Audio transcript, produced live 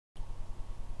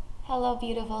Hello,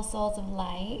 beautiful souls of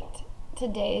light.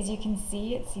 Today, as you can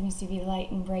see, it seems to be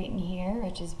light and bright in here,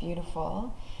 which is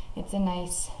beautiful. It's a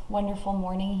nice, wonderful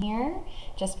morning here,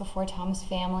 just before Tom's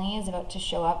family is about to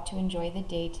show up to enjoy the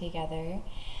day together.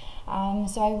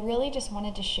 So I really just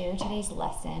wanted to share today's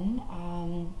lesson,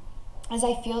 as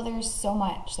I feel there's so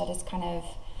much that is kind of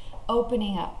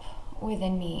opening up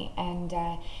within me, and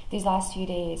these last few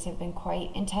days have been quite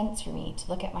intense for me to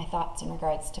look at my thoughts in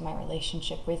regards to my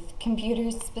relationship with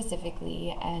computers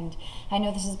specifically, and I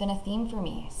know this has been a theme for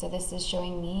me, so this is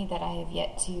showing me that I have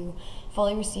yet to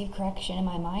fully receive correction in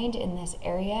my mind in this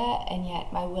area, and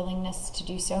yet my willingness to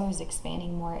do so is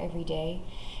expanding more every day,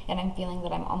 and I'm feeling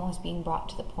that I'm almost being brought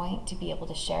to the point to be able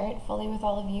to share it fully with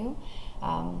all of you,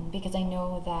 because I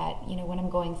know that, you know, when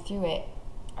I'm going through it,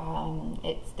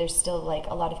 there's still like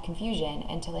a lot of confusion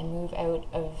until I move out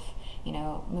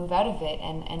of it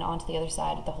and onto the other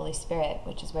side of the Holy Spirit,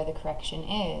 which is where the correction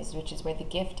is, which is where the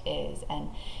gift is, and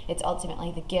it's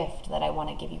ultimately the gift that I want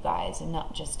to give you guys and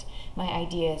not just my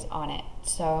ideas on it.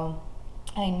 So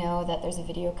I know that there's a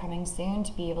video coming soon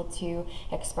to be able to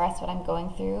express what I'm going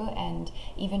through, and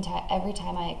even every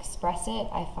time I express it,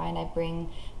 I find I bring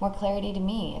more clarity to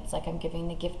me. It's like I'm giving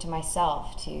the gift to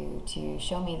myself to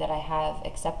show me that I have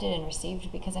accepted and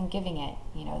received because I'm giving it.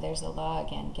 You know, there's the law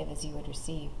again, give as you would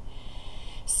receive.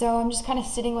 So I'm just kind of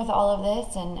sitting with all of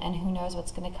this, and who knows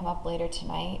what's going to come up later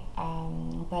tonight,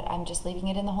 but I'm just leaving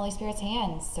it in the Holy Spirit's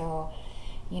hands. So,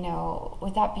 you know,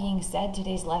 with that being said,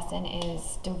 today's lesson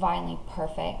is divinely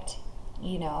perfect.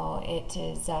 You know, it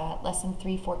is lesson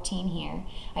 314 here.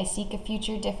 I seek a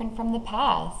future different from the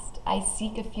past. I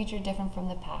seek a future different from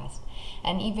the past.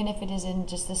 And even if it is in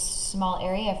just this small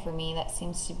area for me, that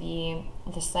seems to be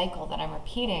the cycle that I'm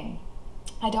repeating.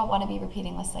 I don't want to be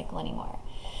repeating this cycle anymore.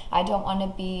 I don't want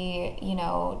to be, you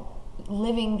know,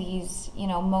 living these, you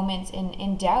know, moments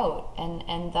in doubt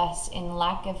and thus in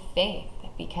lack of faith,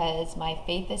 because my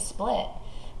faith is split,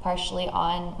 partially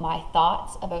on my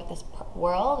thoughts about this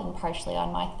world and partially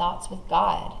on my thoughts with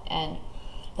God. And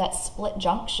that split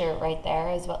juncture right there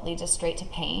is what leads us straight to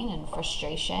pain and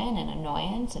frustration and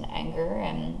annoyance and anger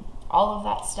and all of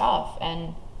that stuff.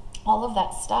 And all of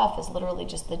that stuff is literally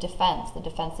just the defense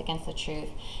against the truth,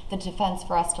 the defense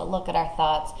for us to look at our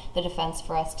thoughts, the defense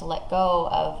for us to let go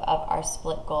of our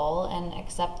split goal and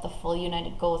accept the full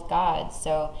united goal with God.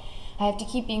 So I have to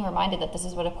keep being reminded that this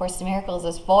is what A Course in Miracles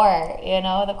is for. You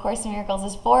know, the Course in Miracles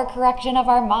is for correction of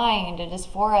our mind. It is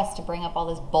for us to bring up all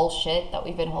this bullshit that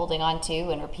we've been holding on to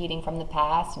and repeating from the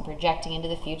past and projecting into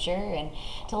the future, and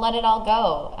to let it all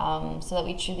go, so that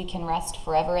we truly can rest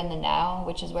forever in the now,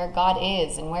 which is where God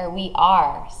is and where we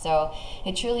are. So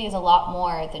it truly is a lot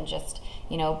more than just,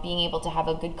 you know, being able to have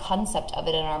a good concept of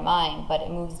it in our mind, but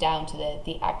it moves down to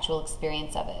the actual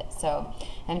experience of it. So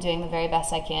I'm doing the very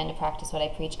best I can to practice what I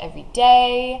preach every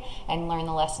day and learn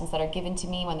the lessons that are given to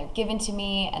me when they're given to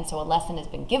me. And so a lesson has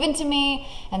been given to me,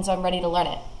 and so I'm ready to learn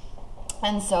it.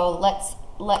 And so let's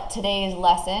let today's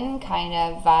lesson kind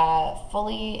of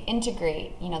fully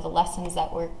integrate, you know, the lessons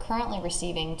that we're currently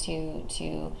receiving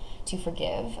to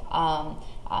forgive,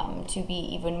 to be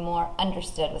even more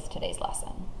understood with today's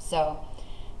lesson. So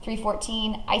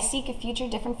 314, I seek a future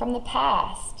different from the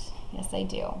past. Yes, I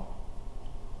do.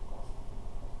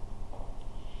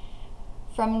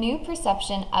 From new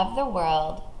perception of the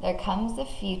world, there comes a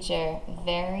future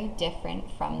very different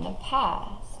from the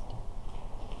past.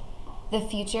 The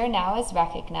future now is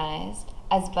recognized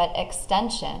as but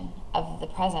extension of the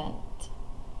present.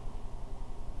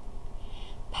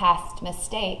 Past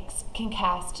mistakes can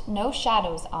cast no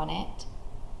shadows on it,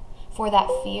 for that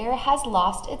fear has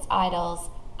lost its idols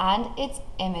and its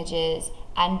images,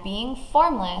 and being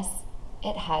formless,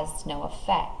 it has no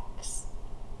effects.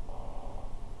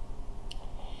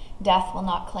 Death will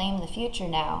not claim the future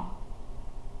now,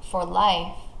 for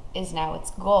life is now its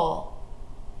goal,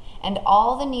 and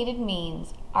all the needed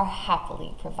means are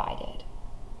happily provided.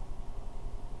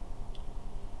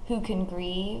 Who can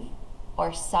grieve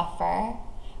or suffer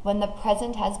when the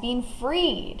present has been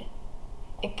freed,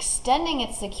 extending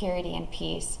its security and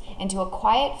peace into a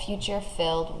quiet future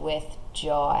filled with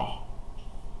joy?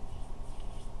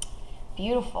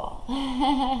 Beautiful.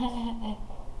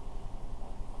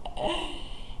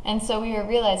 And so we were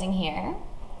realizing here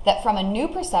that from a new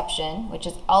perception, which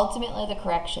is ultimately the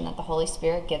correction that the Holy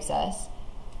Spirit gives us,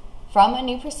 from a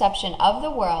new perception of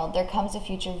the world, there comes a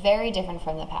future very different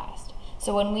from the past.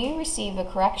 So when we receive a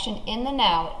correction in the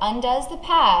now, it undoes the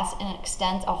past and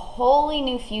extends a wholly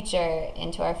new future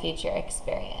into our future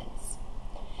experience.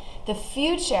 The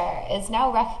future is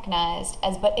now recognized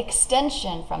as but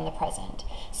extension from the present.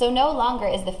 So no longer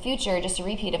is the future just a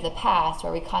repeat of the past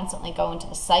where we constantly go into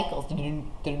the cycles,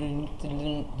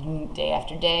 day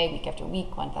after day, week after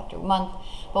week, month after month.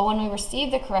 But when we receive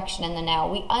the correction in the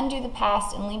now, we undo the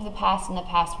past and leave the past in the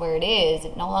past where it is.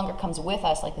 It no longer comes with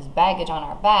us like this baggage on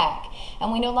our back.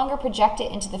 And we no longer project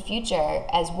it into the future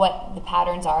as what the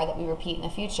patterns are that we repeat in the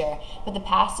future. But the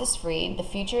past is freed, the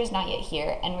future is not yet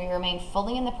here, and we remain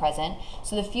fully in the present.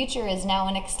 So the future is now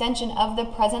an extension of the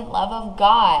present love of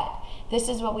God. This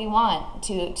is what we want,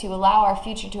 to allow our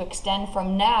future to extend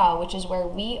from now, which is where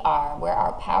we are, where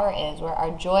our power is, where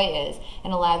our joy is,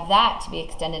 and allow that to be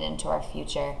extended into our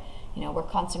future, where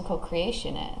constant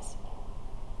co-creation is.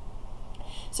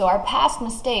 So our past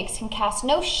mistakes can cast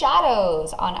no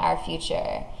shadows on our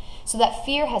future, so that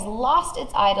fear has lost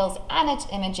its idols and its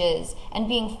images, and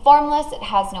being formless, it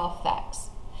has no effects.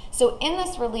 So in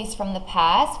this release from the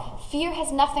past, fear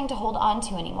has nothing to hold on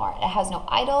to anymore. It has no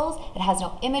idols, it has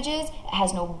no images, it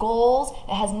has no goals,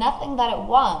 it has nothing that it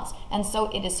wants, and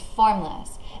so it is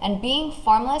formless. And being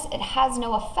formless, it has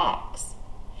no effects.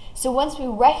 So once we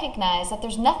recognize that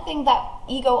there's nothing that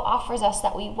ego offers us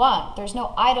that we want, there's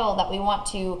no idol that we want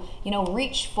to,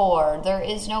 reach for, there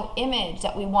is no image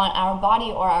that we want our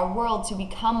body or our world to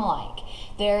become like,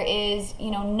 there is,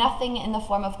 nothing in the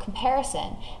form of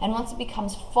comparison. And once it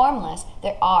becomes formless,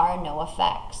 there are no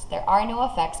effects. There are no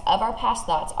effects of our past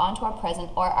thoughts onto our present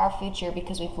or our future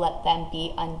because we've let them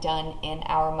be undone in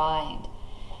our mind.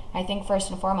 I think first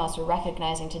and foremost, we're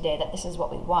recognizing today that this is what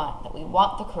we want, that we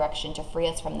want the correction to free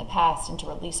us from the past and to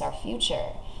release our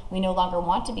future. We no longer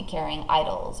want to be carrying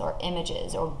idols or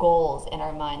images or goals in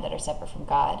our mind that are separate from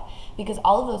God, because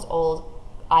all of those old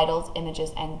idols,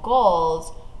 images, and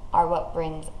goals are what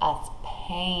brings us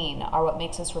pain, are what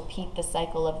makes us repeat the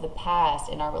cycle of the past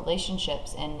in our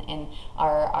relationships, in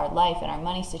our life, in our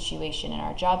money situation, in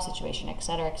our job situation,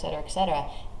 etc., etc., etc.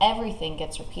 Everything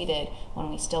gets repeated when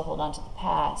we still hold on to the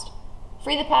past.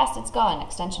 Free the past, it's gone.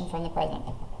 Extension from the present.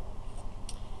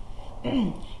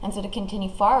 And so to continue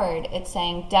forward, it's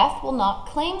saying, death will not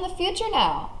claim the future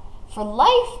now, for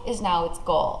life is now its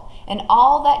goal, and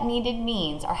all that needed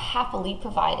means are happily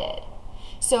provided.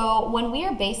 So when we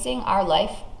are basing our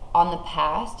life on the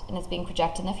past and it's being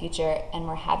projected in the future, and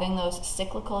we're having those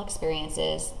cyclical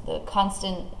experiences, the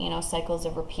constant, cycles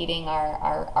of repeating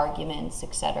our arguments,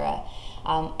 etc.,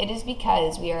 it is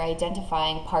because we are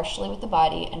identifying partially with the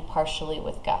body and partially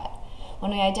with God. When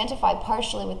we identify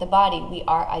partially with the body, we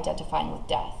are identifying with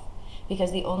death,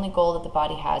 because the only goal that the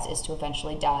body has is to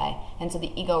eventually die. And so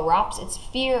the ego wraps its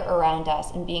fear around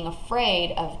us in being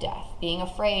afraid of death, being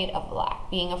afraid of lack,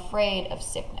 being afraid of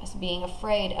sickness, being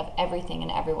afraid of everything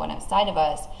and everyone outside of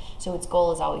us, so its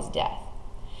goal is always death.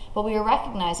 But we are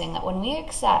recognizing that when we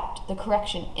accept the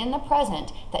correction in the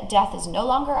present, that death is no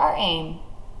longer our aim,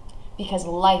 because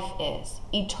life is.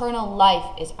 Eternal life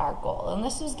is our goal. And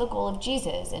this is the goal of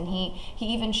Jesus. And he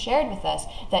even shared with us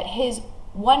that his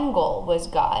one goal was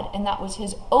God, and that was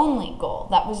his only goal.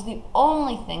 That was the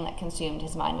only thing that consumed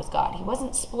his mind was God. He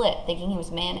wasn't split, thinking he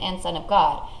was man and son of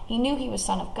God. He knew he was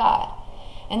son of God.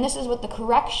 And this is what the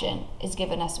correction is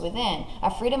given us within,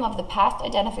 a freedom of the past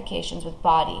identifications with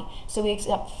body. So we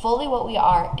accept fully what we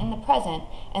are in the present,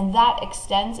 and that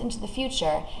extends into the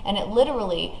future, and it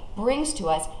literally brings to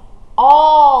us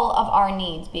all of our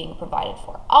needs being provided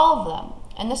for, all of them.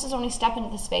 And this is when we step into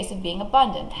the space of being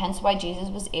abundant, hence why Jesus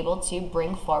was able to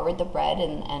bring forward the bread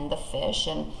and the fish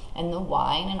and the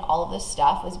wine and all of this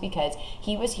stuff, was because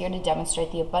he was here to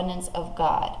demonstrate the abundance of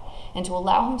God and to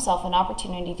allow himself an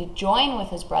opportunity to join with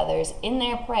his brothers in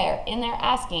their prayer, in their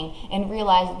asking, and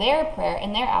realize their prayer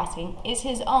and their asking is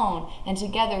his own, and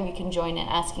together we can join in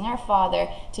asking our Father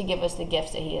to give us the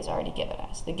gifts that he has already given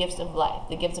us, the gifts of life,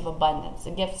 the gifts of abundance,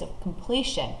 the gifts of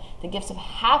completion, the gifts of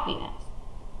happiness.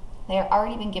 They are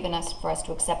already been given us for us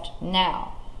to accept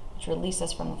now, which release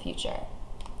us from the future.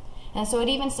 And so it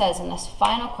even says in this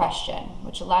final question,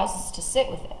 which allows us to sit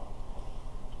with it,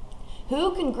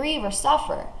 who can grieve or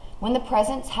suffer when the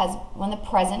present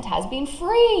has been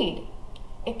freed,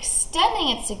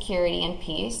 extending its security and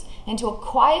peace into a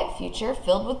quiet future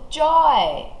filled with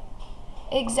joy?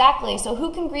 Exactly. So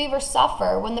who can grieve or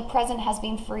suffer when the present has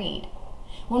been freed?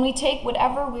 When we take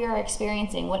whatever we are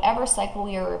experiencing, whatever cycle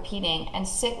we are repeating, and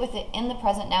sit with it in the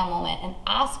present now moment and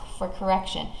ask for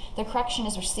correction, the correction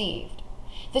is received.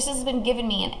 This has been given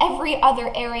me in every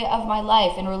other area of my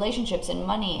life, in relationships, in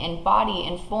money, in body,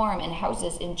 in form, in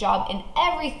houses, in job, in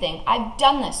everything. I've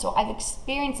done this, so I've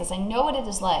experienced this. I know what it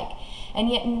is like. And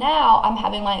yet now I'm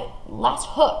having my last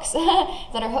hooks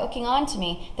that are hooking onto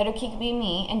me, that are keeping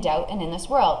me in doubt and in this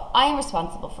world. I am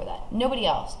responsible for that, nobody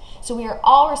else. So we are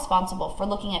all responsible for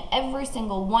looking at every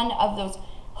single one of those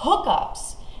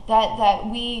hookups that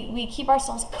we keep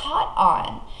ourselves caught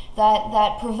on,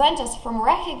 that prevent us from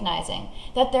recognizing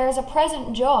that there is a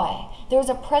present joy, there is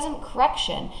a present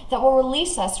correction that will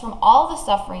release us from all the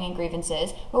suffering and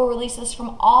grievances, will release us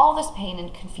from all this pain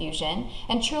and confusion,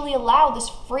 and truly allow this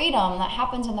freedom that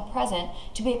happens in the present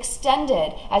to be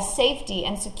extended as safety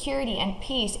and security and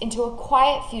peace into a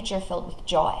quiet future filled with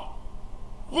joy.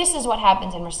 This is what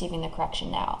happens in receiving the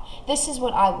correction now. This is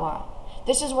what I want.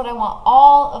 This is what I want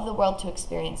all of the world to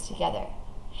experience together.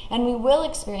 And we will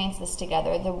experience this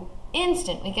together the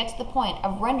instant we get to the point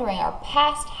of rendering our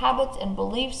past habits and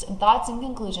beliefs and thoughts and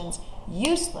conclusions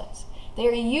useless. They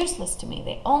are useless to me.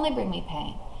 They only bring me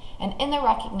pain. And in the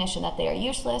recognition that they are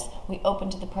useless, we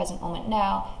open to the present moment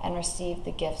now and receive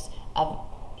the gifts of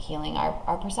healing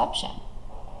our perception,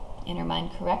 inner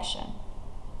mind correction.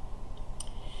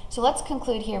 So let's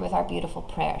conclude here with our beautiful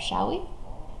prayer, shall we?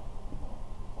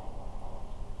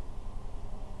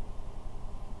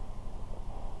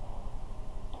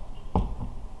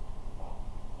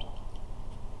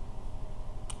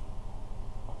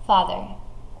 Father,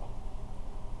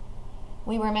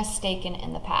 we were mistaken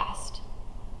in the past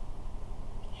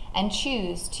and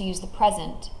choose to use the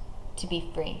present to be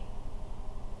free.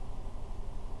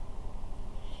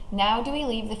 Now do we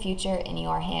leave the future in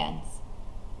your hands,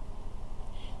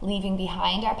 leaving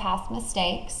behind our past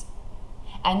mistakes,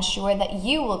 and sure that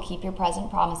you will keep your present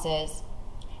promises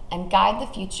and guide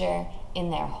the future in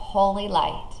their holy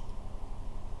light.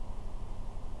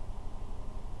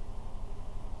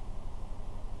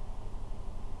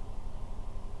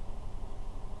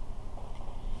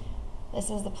 This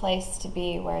is the place to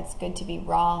be where it's good to be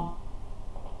wrong.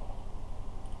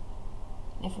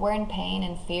 If we're in pain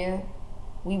and fear,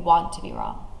 we want to be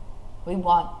wrong. We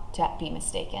want to be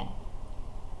mistaken.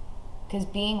 Because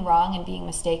being wrong and being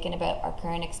mistaken about our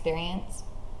current experience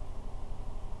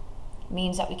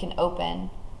means that we can open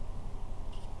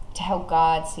to how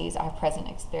God sees our present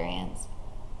experience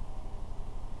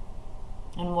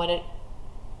and what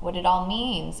it all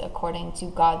means according to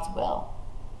God's will,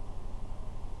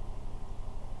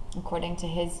 according to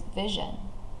his vision,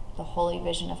 the holy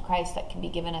vision of Christ that can be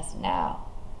given us now.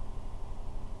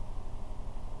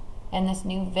 And this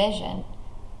new vision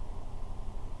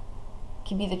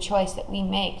can be the choice that we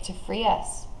make to free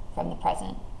us from the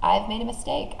present. I've made a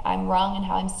mistake. I'm wrong in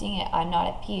how I'm seeing it. I'm not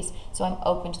at peace, so I'm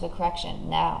open to the correction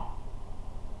now.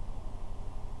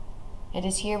 It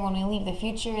is here when we leave the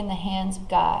future in the hands of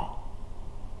God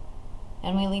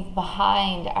and we leave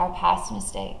behind our past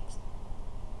mistakes,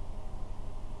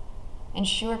 in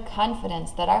sure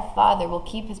confidence that our Father will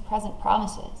keep his present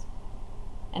promises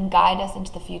and guide us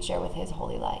into the future with his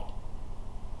holy light.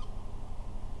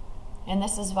 And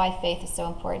this is why faith is so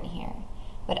important here.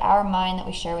 But our mind that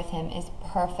we share with him is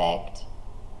perfect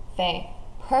faith.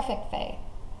 Perfect faith.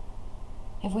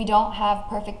 If we don't have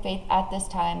perfect faith at this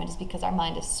time, it is because our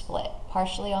mind is split,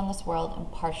 partially on this world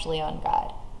and partially on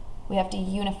God. We have to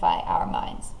unify our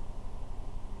minds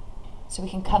so we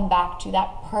can come back to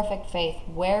that perfect faith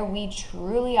where we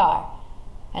truly are,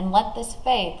 and let this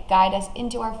faith guide us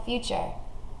into our future,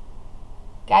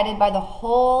 guided by the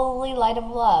holy light of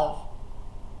love,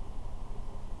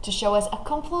 to show us a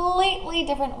completely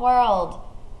different world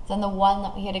than the one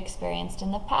that we had experienced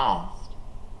in the past.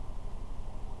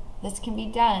 This can be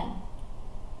done.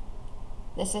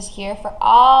 This is here for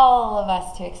all of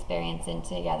us to experience in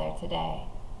together today.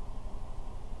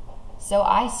 So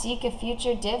I seek a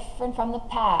future different from the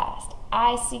past.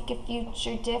 I seek a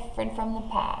future different from the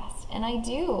past. And I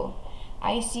do.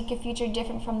 I seek a future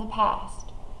different from the past.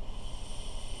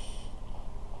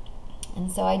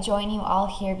 And so I join you all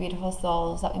here, beautiful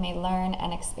souls, that we may learn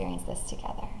and experience this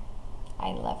together.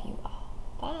 I love you all.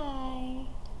 Bye.